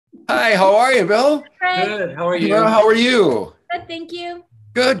Hi, how are you, Bill? Craig. Good. How are Well, you? how are you? Good, thank you.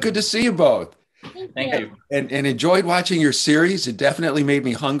 Good to see you both. Thank Thank you. you. And enjoyed watching your series. It definitely made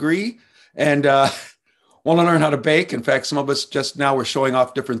me hungry and want to learn how to bake. In fact, some of us just now were showing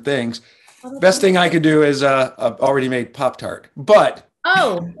off different things. Oh, that's Best fun. thing I could do is I've already made Pop-Tart, but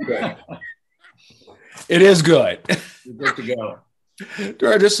Oh, good. It is good. You're good to go.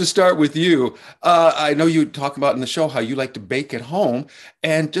 Dora, just to start with you, I know you talk about in the show how you like to bake at home,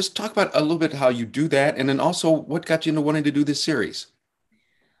 and just talk about a little bit how you do that, and then also what got you into wanting to do this series.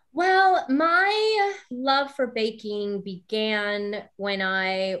 well, my love for baking began when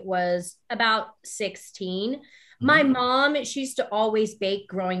I was about 16. My Mhm. mom, she used to always bake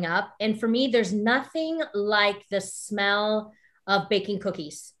growing up. And for me, there's nothing like the smell of baking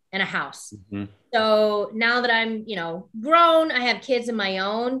cookies in a house. Mhm. So now that I'm, grown, I have kids of my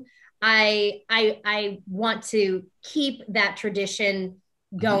own. I want to keep that tradition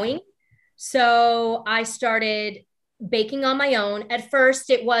Mhm. going. So I started baking on my own. At first,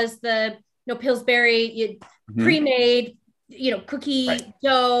 it was the Pillsbury Mhm. pre-made, Right. cookie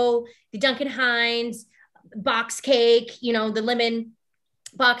dough, the Duncan Hines box cake, the lemon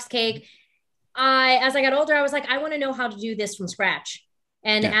box cake. As I got older, I was like, I want to know how to do this from scratch.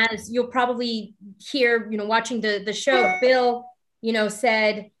 And Yeah. as you'll probably hear, watching the show, Bill,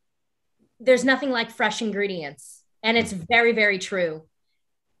 said there's nothing like fresh ingredients. And it's very, very true.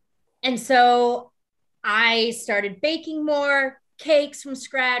 And so I started baking more cakes from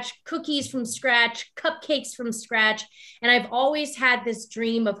scratch, cookies from scratch, cupcakes from scratch. And I've always had this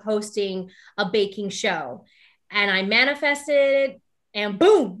dream of hosting a baking show. And I manifested it, and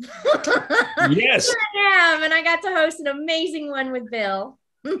boom, here Yes. I am. And I got to host an amazing one with Bill.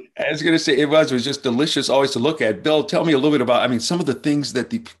 I was going to say it was just delicious always to look at. Bill, tell me a little bit about, I mean, some of the things that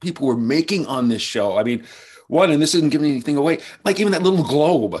the people were making on this show. I mean, one, and this isn't giving anything away, like even that little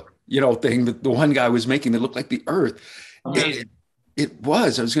globe, thing that the one guy was making that looked like the Earth. Uh-huh. It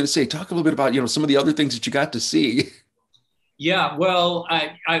was. I was going to say, talk a little bit about, some of the other things that you got to see. Yeah, well,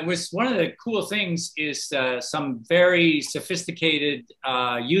 I was one of the cool things is some very sophisticated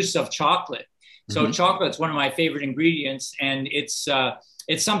use of chocolate. So Mhm. chocolate's one of my favorite ingredients, and it's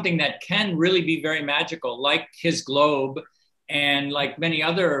something that can really be very magical, like his globe, and like many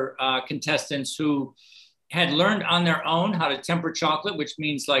other contestants who had learned on their own how to temper chocolate, which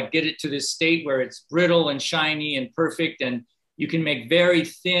means like get it to this state where it's brittle and shiny and perfect, and you can make very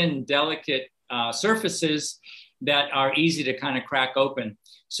thin, delicate surfaces that are easy to kind of crack open.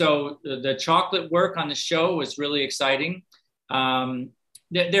 So the chocolate work on the show was really exciting.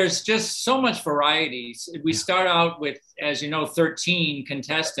 There's just so much variety. We start out with, as you know, 13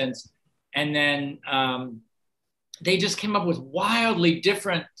 contestants, and then they just came up with wildly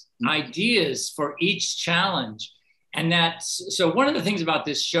different ideas for each challenge. And that's so one of the things about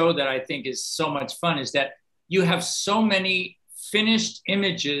this show that I think is so much fun is that you have so many finished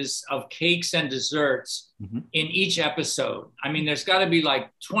images of cakes and desserts Mhm. in each episode. I mean, there's got to be like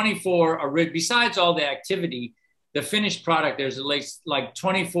 24, besides all the activity, the finished product, there's at least like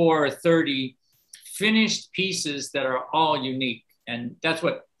 24 or 30 finished pieces that are all unique. And that's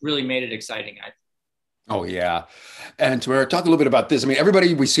what really made it exciting, I think. Oh, yeah. And to talk a little bit about this, I mean,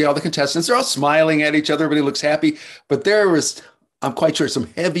 everybody, we see all the contestants, they're all smiling at each other. Everybody looks happy, but there was, I'm quite sure, some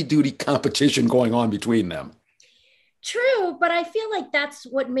heavy duty competition going on between them. True, but I feel like that's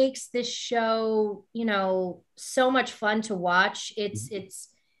what makes this show, so much fun to watch. It's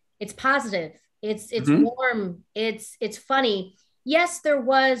positive. It's Mhm. warm. It's funny. Yes, there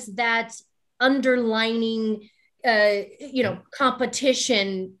was that underlining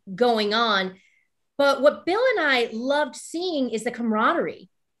competition going on, but what Bill and I loved seeing is the camaraderie.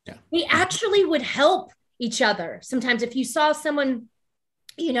 Yeah. We actually would help each other. Sometimes if you saw someone,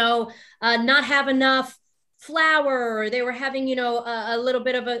 not have enough flour, or they were having, a little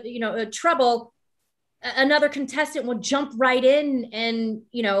bit of a trouble, another contestant would jump right in and,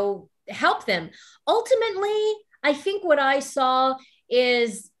 help them. Ultimately, I think what I saw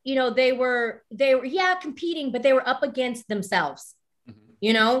is, they were, yeah, competing, but they were up against themselves.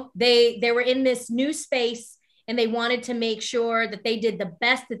 Mhm. They were in this new space, and they wanted to make sure that they did the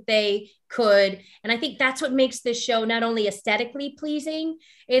best that they could. And I think that's what makes this show not only aesthetically pleasing,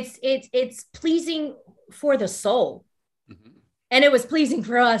 it's pleasing for the soul. Mhm. And it was pleasing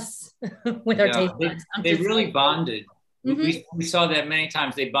for us with our Yeah, taste buds. I'm they just really saying. bonded. Mhm. We saw that many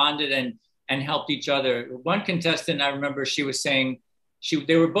times. They bonded and helped each other. One contestant, I remember, she was saying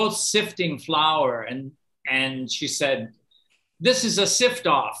they were both sifting flour, and she said, "This is a sift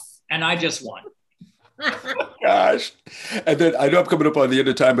off," and I just won. Gosh. And then I know I'm coming up on the end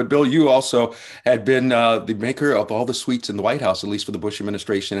of time, but Bill, you also had been the maker of all the sweets in the White House, at least for the Bush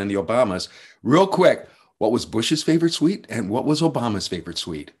administration and the Obamas. Real quick, what was Bush's favorite sweet and what was Obama's favorite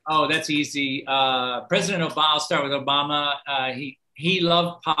sweet? Oh, that's easy. President Obama, I'll start with Obama. He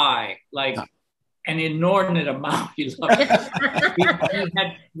loved pie, like an inordinate amount. He loved it.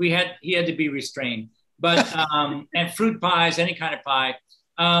 He had to be restrained. But and fruit pies, any kind of pie.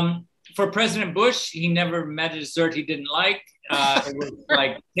 For President Bush, he never met a dessert he didn't like. It was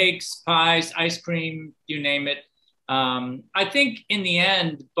like cakes, pies, ice cream, you name it. I think in the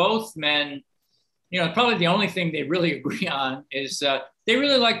end, both men, probably the only thing they really agree on is they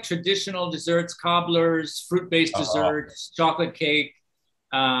really like traditional desserts, cobblers, fruit-based desserts, chocolate cake,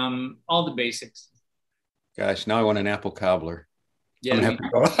 all the basics. Gosh, now I want an apple cobbler. Yeah, I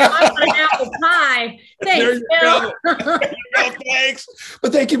want an apple pie. Thanks, Bill. Thanks.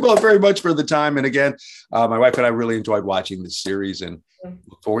 But thank you both very much for the time. And again, my wife and I really enjoyed watching this series and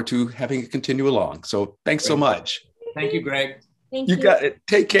look forward to having it continue along. So thanks so much. Thank you, Greg. Thank you. You got it.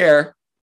 Take care.